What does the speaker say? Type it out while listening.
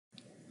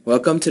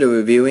Welcome to the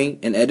Reviewing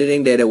and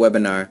Editing Data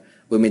webinar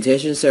with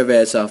Mutation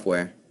Surveyor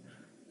software.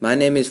 My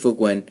name is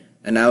Fukwin,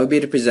 and I will be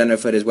the presenter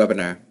for this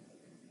webinar.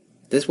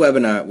 This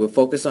webinar will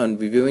focus on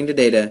reviewing the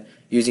data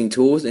using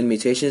tools in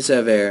Mutation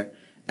Surveyor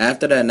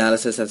after the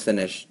analysis has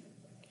finished.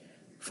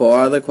 For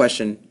all other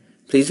questions,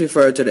 please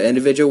refer to the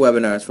individual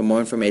webinars for more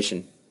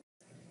information.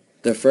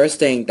 The first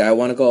thing that I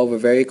want to go over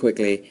very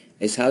quickly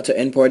is how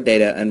to import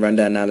data and run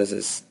the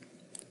analysis.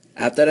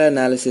 After the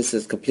analysis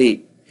is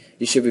complete,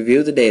 you should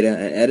review the data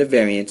and edit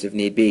variants if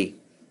need be.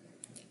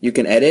 You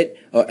can edit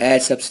or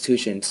add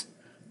substitutions,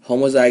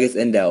 homozygous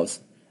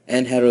indels,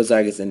 and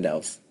heterozygous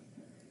indels.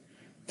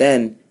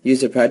 Then, use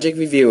the project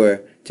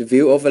reviewer to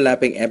view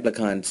overlapping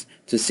amplicons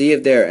to see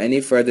if there are any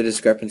further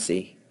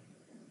discrepancy.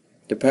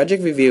 The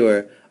project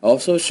reviewer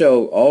also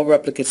shows all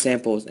replicate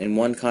samples in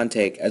one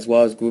contake as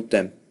well as group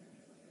them.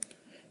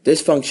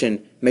 This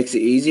function makes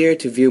it easier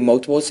to view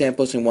multiple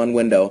samples in one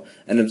window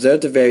and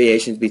observe the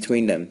variations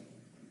between them.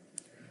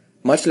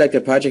 Much like the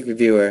project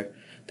reviewer,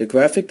 the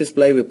graphic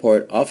display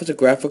report offers a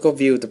graphical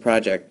view of the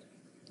project.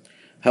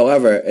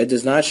 However, it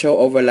does not show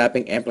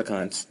overlapping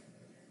amplicons.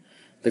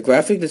 The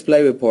graphic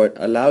display report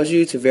allows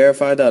you to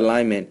verify the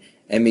alignment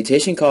and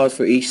mutation calls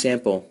for each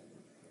sample.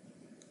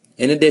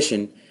 In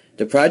addition,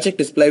 the project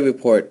display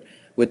report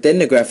within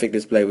the graphic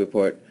display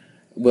report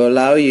will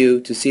allow you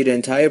to see the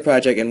entire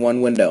project in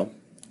one window,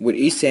 with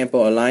each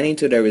sample aligning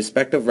to their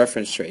respective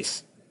reference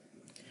trace.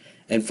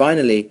 And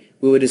finally,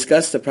 we will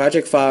discuss the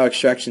Project File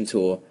Extraction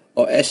Tool,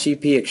 or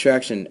SGP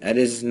extraction as it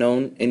is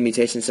known in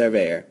Mutation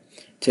Surveyor,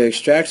 to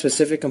extract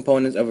specific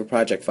components of a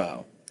project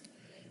file.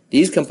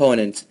 These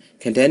components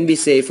can then be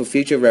saved for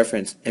future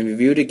reference and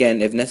reviewed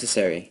again if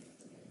necessary.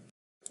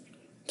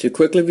 To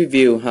quickly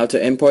review how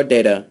to import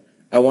data,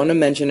 I want to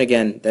mention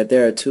again that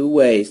there are two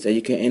ways that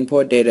you can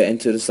import data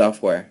into the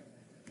software.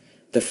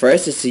 The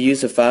first is to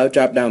use the File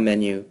drop-down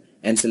menu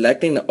and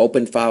selecting the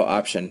Open File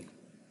option.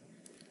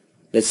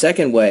 The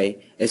second way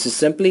is to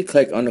simply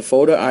click on the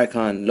folder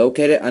icon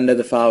located under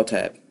the File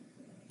tab.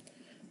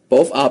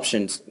 Both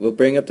options will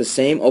bring up the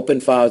same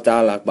Open Files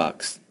dialog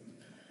box.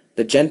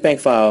 The GenBank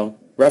file,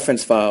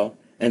 reference file,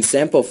 and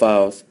sample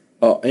files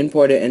are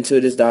imported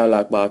into this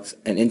dialog box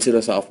and into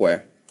the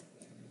software.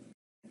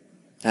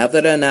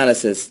 After the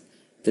analysis,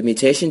 the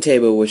mutation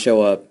table will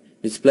show up,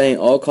 displaying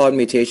all called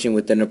mutations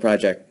within the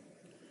project.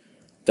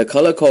 The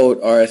color code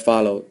are as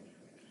follows.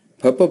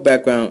 Purple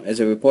background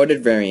is a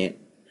reported variant.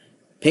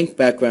 Pink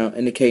background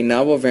indicates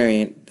novel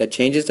variant that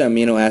changes the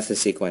amino acid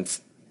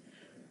sequence.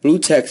 Blue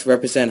text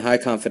represent high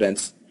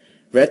confidence.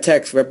 Red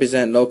text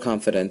represent low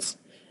confidence.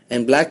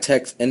 And black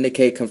text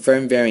indicate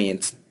confirmed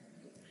variants.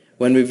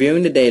 When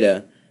reviewing the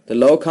data, the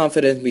low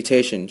confidence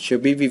mutation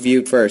should be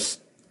reviewed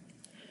first.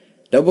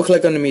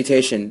 Double-click on the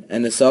mutation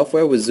and the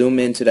software will zoom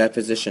in to that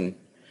position.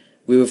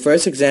 We will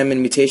first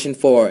examine mutation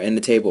 4 in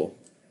the table.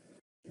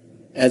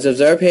 As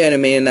observed here in the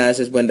main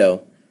analysis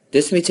window,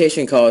 this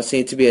mutation cause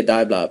seems to be a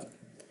dye blob.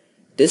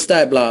 This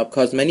dye blob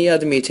caused many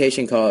other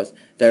mutation calls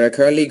that are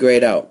currently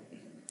grayed out.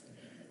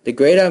 The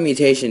grayed out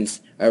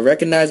mutations are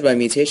recognized by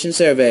Mutation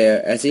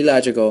Surveyor as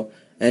illogical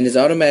and is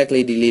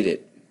automatically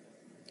deleted.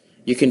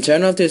 You can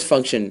turn off this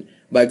function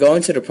by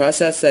going to the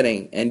process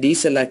setting and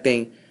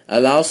deselecting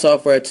Allow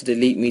Software to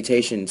Delete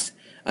Mutations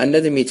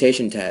under the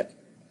Mutation tab.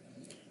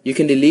 You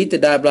can delete the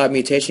dye blob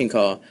mutation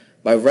call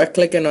by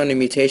right-clicking on the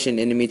mutation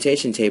in the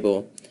mutation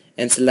table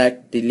and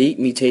select Delete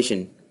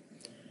Mutation.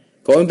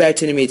 Going back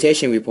to the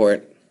mutation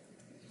report,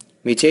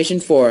 mutation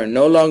 4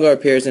 no longer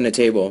appears in the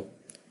table.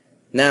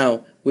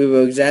 Now, we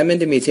will examine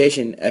the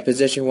mutation at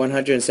position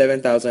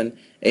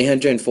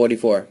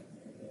 107,844.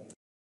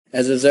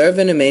 As observed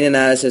in the main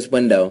analysis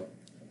window,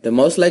 the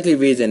most likely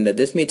reason that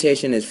this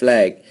mutation is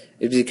flagged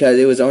is because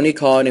it was only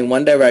called in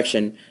one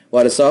direction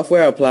while the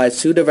software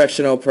applies two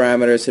directional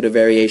parameters to the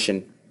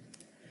variation.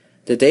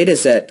 The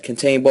dataset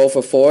contained both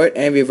a forward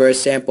and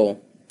reverse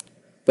sample,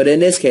 but in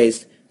this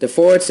case, the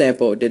forward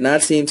sample did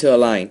not seem to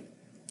align.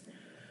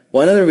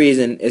 One of the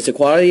reasons is the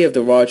quality of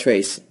the raw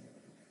trace.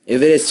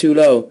 If it is too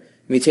low,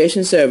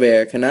 Mutation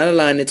Surveyor cannot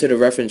align it to the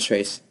reference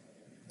trace.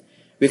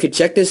 We could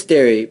check this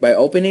theory by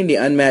opening the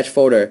unmatched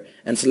folder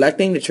and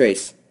selecting the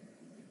trace.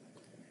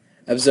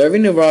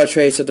 Observing the raw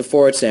trace of the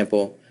forward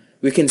sample,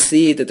 we can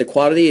see that the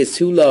quality is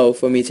too low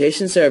for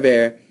Mutation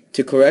Surveyor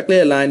to correctly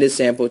align this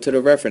sample to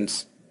the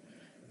reference.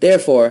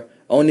 Therefore,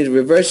 only the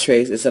reverse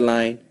trace is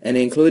aligned and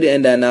included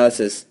in the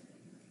analysis.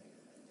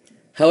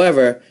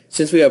 However,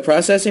 since we are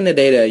processing the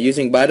data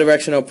using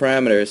bidirectional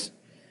parameters,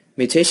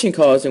 mutation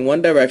calls in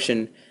one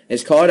direction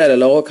is called at a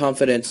lower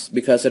confidence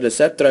because of the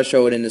set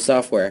threshold in the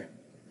software.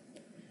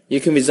 You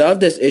can resolve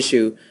this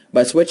issue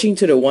by switching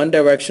to the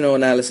one-directional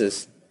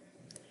analysis.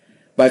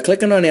 By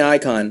clicking on the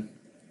icon,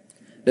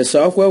 the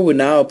software will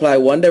now apply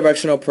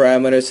one-directional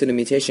parameters to the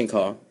mutation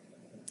call.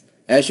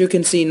 As you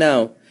can see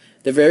now,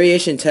 the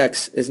variation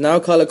text is now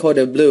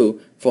color-coded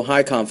blue for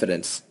high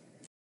confidence.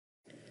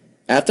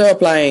 After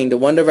applying the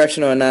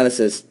one-directional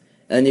analysis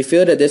and you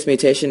feel that this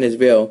mutation is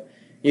real,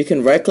 you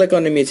can right-click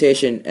on the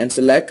mutation and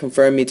select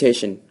Confirm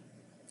Mutation.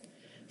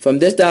 From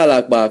this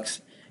dialog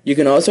box, You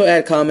can also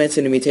add comments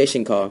in the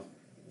mutation call.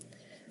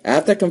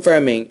 After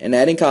confirming and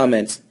adding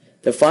comments,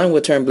 the font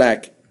will turn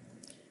black,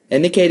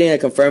 indicating a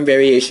confirmed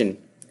variation,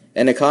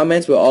 and the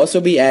comments will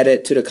also be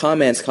added to the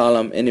comments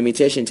column in the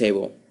mutation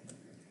table.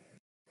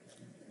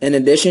 In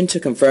addition to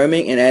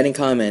confirming and adding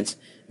comments,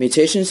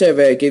 Mutation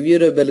Surveyor gives you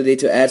the ability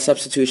to add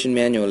substitution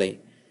manually.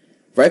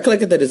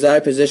 Right-click at the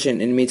desired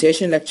position in the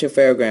mutation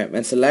electropherogram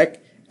and select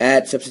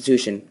Add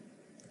Substitution.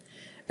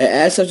 An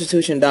Add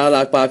Substitution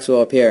dialog box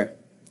will appear.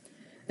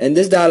 In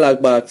this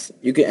dialog box,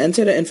 you can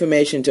enter the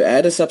information to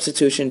add a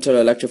substitution to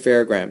the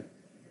electropherogram.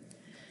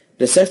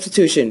 The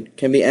substitution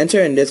can be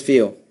entered in this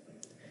field.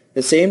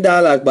 The same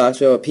dialog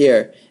box will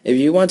appear if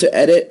you want to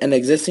edit an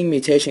existing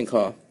mutation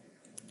call.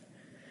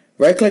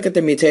 Right-click at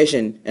the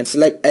mutation and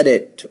select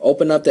Edit to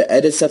open up the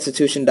Edit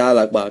Substitution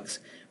dialog box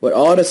with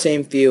all the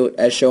same field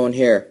as shown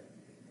here.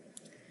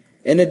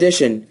 In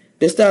addition,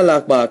 this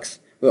dialog box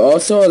will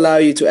also allow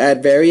you to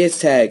add various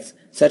tags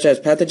such as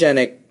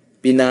pathogenic,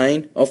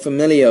 benign, or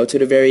familial to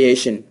the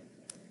variation.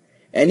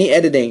 Any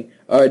editing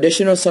or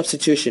additional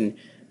substitution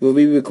will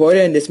be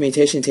recorded in this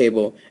mutation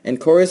table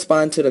and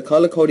correspond to the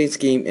color coding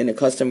scheme in the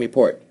custom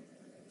report.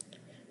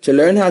 To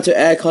learn how to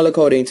add color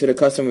coding to the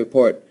custom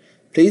report,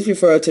 please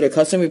refer to the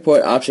Custom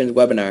Report Options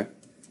webinar.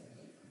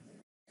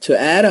 To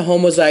add a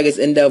homozygous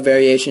indel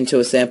variation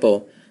to a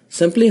sample,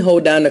 simply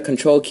hold down the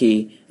Control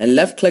key and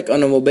left-click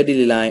on the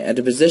morbidity line at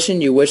the position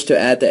you wish to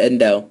add the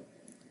indel.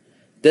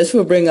 This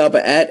will bring up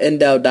an Add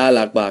Indel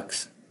dialog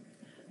box.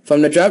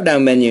 From the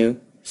drop-down menu,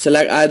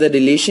 select either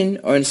Deletion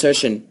or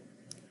Insertion.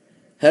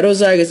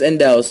 Heterozygous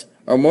indels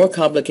are more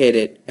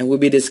complicated and will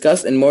be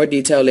discussed in more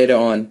detail later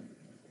on.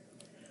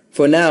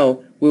 For now,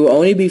 we will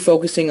only be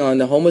focusing on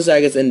the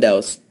homozygous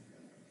indels.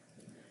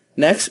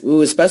 Next, we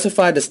will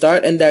specify the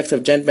start index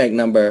of GenBank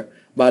number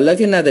by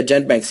looking at the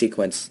GenBank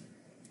sequence.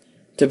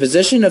 The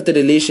position of the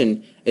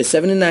deletion is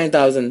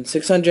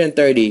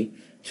 79,630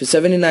 to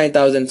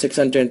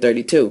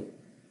 79,632.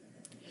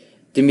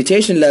 The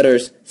mutation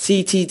letters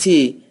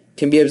CTT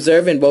can be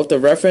observed in both the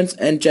reference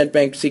and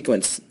GenBank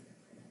sequence.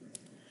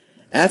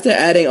 After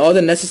adding all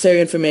the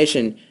necessary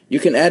information, you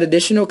can add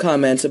additional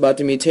comments about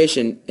the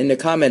mutation in the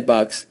comment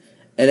box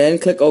and then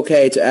click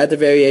OK to add the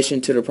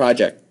variation to the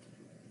project.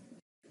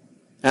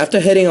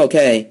 After hitting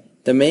OK,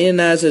 the main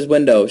analysis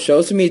window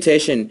shows the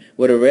mutation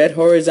with a red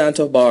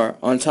horizontal bar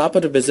on top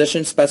of the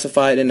position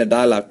specified in the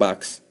dialog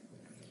box.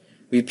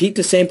 Repeat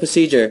the same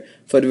procedure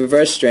for the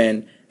reverse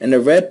strand, and the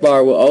red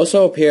bar will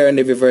also appear in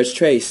the reverse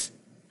trace.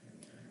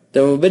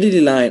 The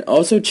morbidity line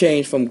also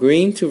changed from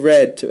green to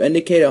red to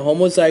indicate a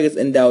homozygous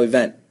indel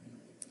event.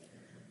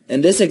 In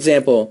this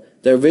example,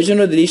 the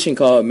original deletion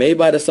call made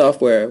by the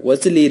software was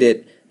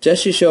deleted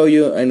just to show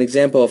you an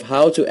example of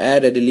how to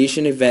add a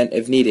deletion event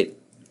if needed.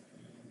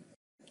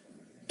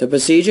 The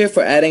procedure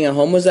for adding a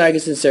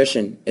homozygous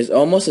insertion is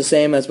almost the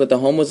same as with the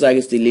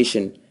homozygous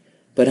deletion,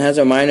 but has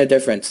a minor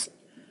difference.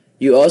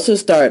 You also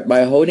start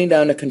by holding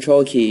down the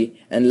Control key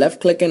and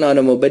left-clicking on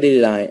the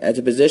morbidity line at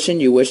the position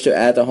you wish to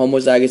add the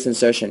homozygous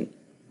insertion.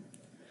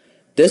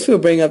 This will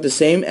bring up the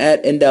same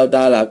Add Indel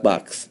dialog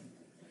box.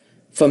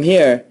 From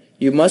here,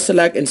 you must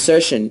select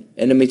Insertion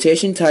in the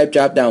Mutation Type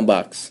drop-down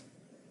box.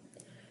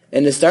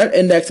 In the Start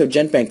Index of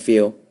GenBank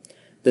field,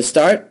 the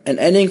start and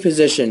ending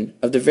position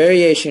of the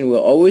variation will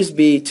always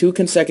be 2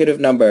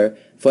 consecutive number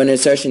for an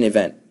insertion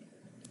event.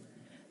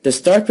 The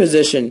start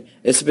position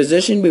is the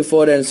position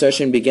before the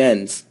insertion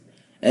begins,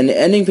 and the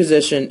ending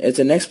position is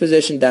the next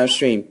position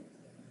downstream.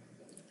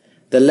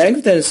 The length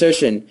of the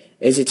insertion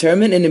is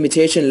determined in the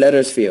mutation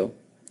letters field.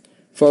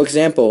 For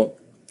example,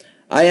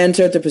 I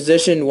entered the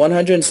position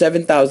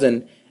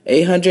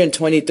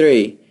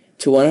 107,823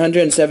 to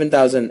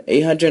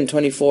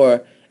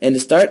 107,824 in the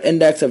start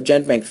index of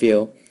GenBank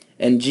field,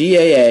 and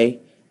GAA,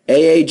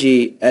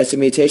 AAG as the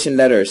mutation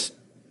letters.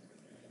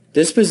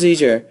 This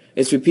procedure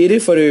is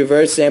repeated for the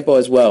reverse sample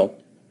as well.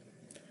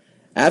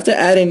 After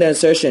adding the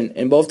insertion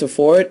in both the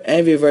forward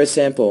and reverse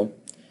sample,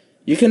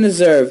 you can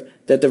observe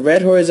that the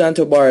red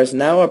horizontal bars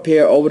now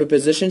appear over the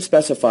position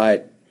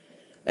specified,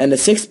 and the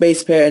 6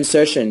 base pair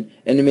insertion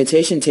in the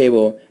mutation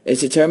table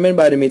is determined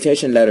by the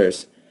mutation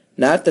letters,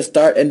 not the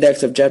start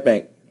index of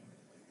GenBank.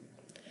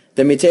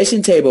 The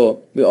mutation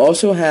table will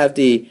also have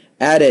the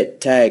Added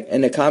tag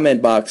in the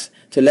comment box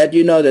to let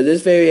you know that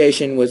this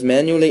variation was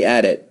manually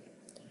added.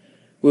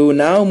 We will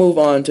now move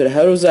on to the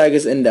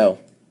heterozygous indel.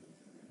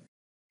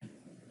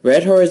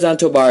 Red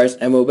horizontal bars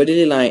and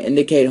morbidity line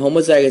indicate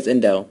homozygous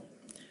indel.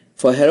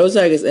 For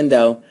heterozygous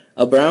indel,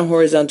 a brown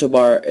horizontal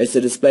bar is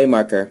the display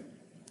marker.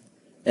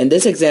 In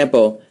this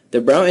example,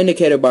 the brown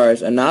indicator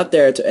bars are not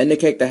there to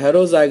indicate the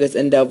heterozygous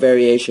indel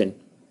variation.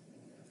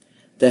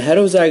 The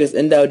heterozygous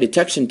indel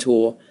detection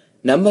tool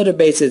number the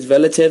bases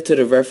relative to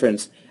the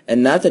reference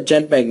and not the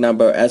GenBank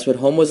number as with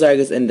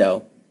homozygous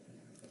indel.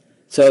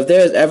 So if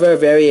there is ever a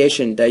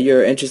variation that you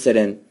are interested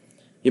in,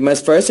 you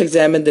must first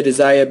examine the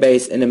desired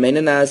base in the main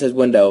analysis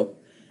window,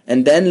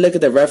 and then look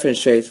at the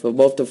reference trace for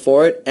both the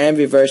forward and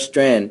reverse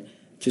strand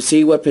to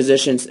see what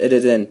positions it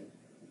is in.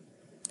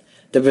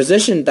 The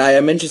position that I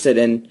am interested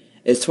in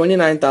is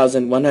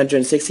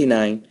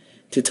 29,169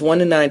 to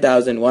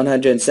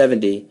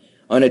 29,170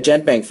 on a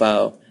GenBank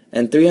file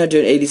and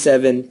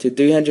 387 to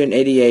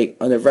 388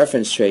 on the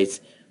reference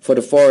trace for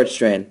the forward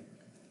strand.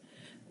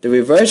 The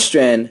reverse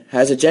strand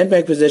has a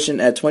GenBank position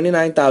at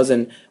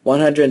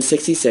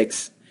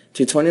 29,166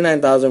 to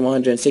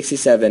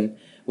 29,167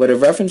 with a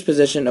reference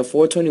position of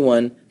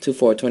 421 to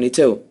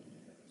 422.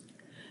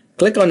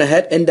 Click on the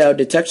Het Indel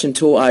detection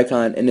tool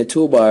icon in the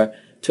toolbar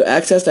to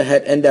access the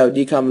Het Indel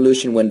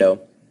deconvolution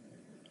window.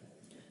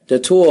 The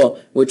tool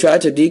will try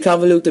to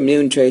deconvolute the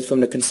mutant trace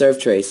from the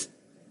conserved trace.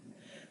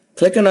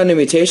 Clicking on the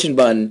mutation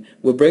button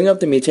will bring up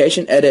the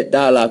mutation edit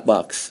dialog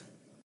box.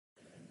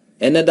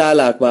 In the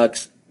dialog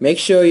box, make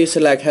sure you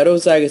select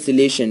heterozygous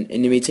deletion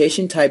in the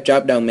mutation type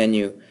drop-down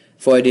menu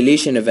for a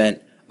deletion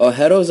event or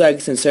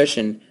heterozygous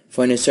insertion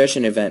for an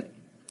insertion event.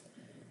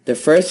 The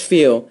first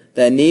field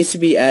that needs to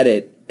be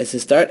added is the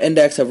start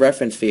index of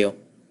reference field.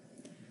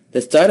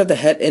 The start of the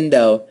Het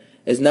Indel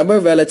is number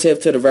relative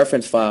to the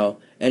reference file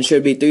and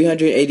should be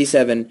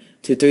 387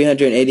 to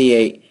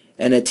 388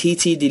 and a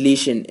TT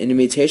deletion in the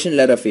mutation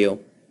letter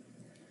field.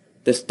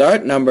 The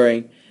start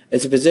numbering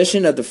is the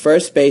position of the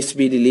first space to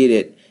be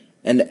deleted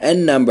and the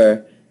end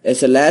number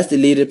is the last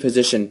deleted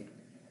position.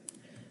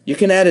 You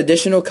can add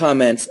additional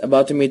comments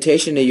about the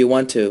mutation that you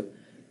want to.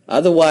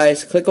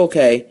 Otherwise, click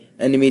OK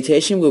and the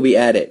mutation will be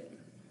added.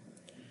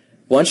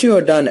 Once you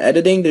are done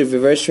editing the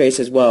reverse trace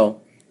as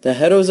well, the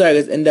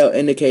heterozygous indel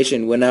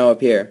indication will now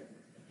appear.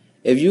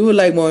 If you would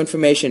like more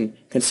information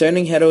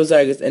concerning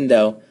heterozygous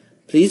indel,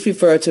 please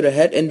refer to the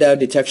Het Indel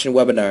detection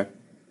webinar.